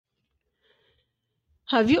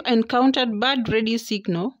Have you encountered bad radio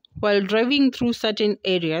signal while driving through certain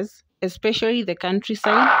areas, especially the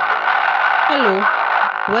countryside? Hello,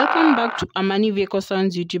 welcome back to Amani Vehicle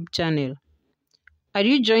Sounds YouTube channel. Are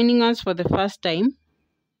you joining us for the first time?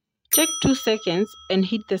 Take 2 seconds and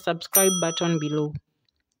hit the subscribe button below.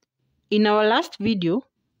 In our last video,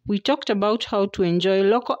 we talked about how to enjoy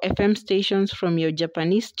local FM stations from your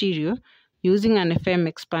Japanese stereo using an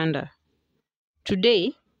FM expander.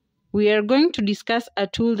 Today, we are going to discuss a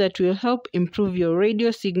tool that will help improve your radio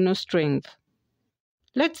signal strength.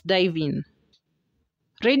 Let's dive in.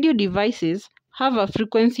 Radio devices have a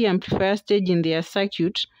frequency amplifier stage in their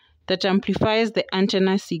circuit that amplifies the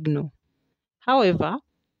antenna signal. However,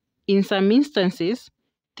 in some instances,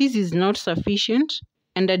 this is not sufficient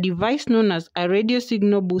and a device known as a radio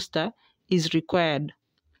signal booster is required.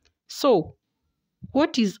 So,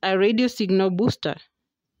 what is a radio signal booster?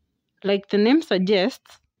 Like the name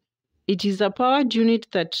suggests, it is a powered unit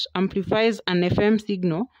that amplifies an FM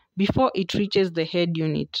signal before it reaches the head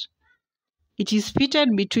unit. It is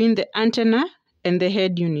fitted between the antenna and the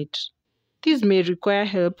head unit. This may require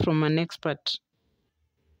help from an expert.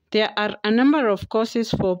 There are a number of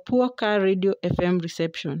causes for poor car radio FM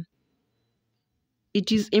reception.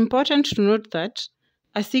 It is important to note that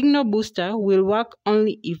a signal booster will work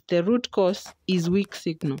only if the root cause is weak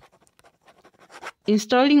signal.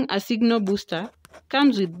 Installing a signal booster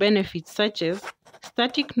comes with benefits such as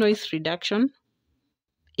static noise reduction,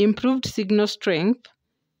 improved signal strength,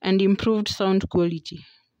 and improved sound quality.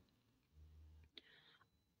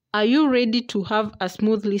 Are you ready to have a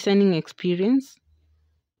smooth listening experience?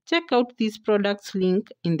 Check out this product's link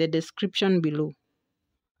in the description below.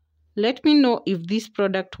 Let me know if this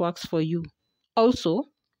product works for you. Also,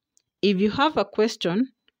 if you have a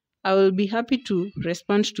question, I will be happy to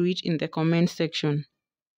respond to it in the comment section.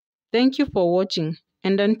 Thank you for watching,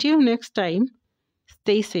 and until next time,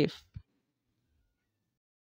 stay safe.